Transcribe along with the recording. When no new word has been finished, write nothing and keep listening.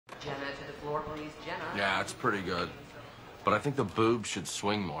Yeah, it's pretty good. But I think the boobs should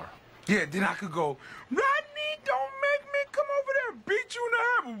swing more. Yeah, then I could go, Rodney, don't make me come over there and beat you in the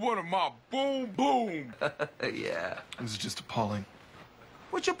head with one of my boom boom. Yeah. This is just appalling.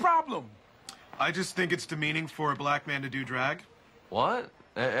 What's your problem? I just think it's demeaning for a black man to do drag. What?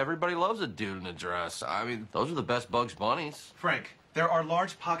 Everybody loves a dude in a dress. I mean, those are the best Bugs Bunnies. Frank, there are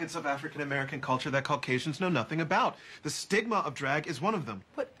large pockets of African-American culture that Caucasians know nothing about. The stigma of drag is one of them.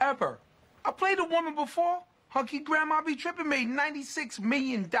 Whatever. I played a woman before. Hunky Grandma Be Trippin' made $96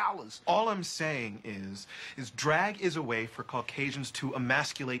 million. All I'm saying is drag is a way for Caucasians to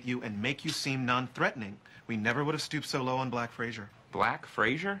emasculate you and make you seem non-threatening. We never would have stooped so low on Black Frasier. Black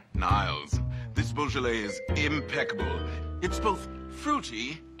Frasier? Niles, this Beaujolais is impeccable. It's both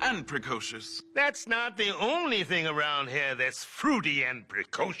fruity and precocious. That's not the only thing around here that's fruity and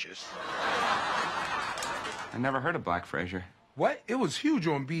precocious. I never heard of Black Frasier. What? It was huge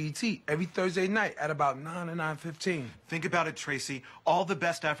on BET every Thursday night at about 9 or 9:15. Think about it, Tracy. All the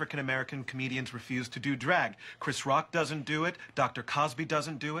best African-American comedians refuse to do drag. Chris Rock doesn't do it. Dr. Cosby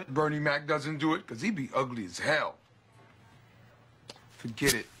doesn't do it. Bernie Mac doesn't do it because he be ugly as hell.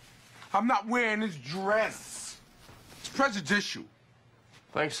 Forget it. I'm not wearing this dress. It's prejudicial.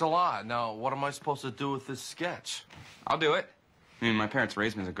 Thanks a lot. Now, what am I supposed to do with this sketch? I'll do it. I mean, my parents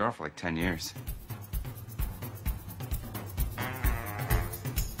raised me as a girl for like 10 years.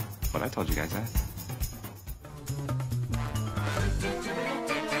 But I told you guys that.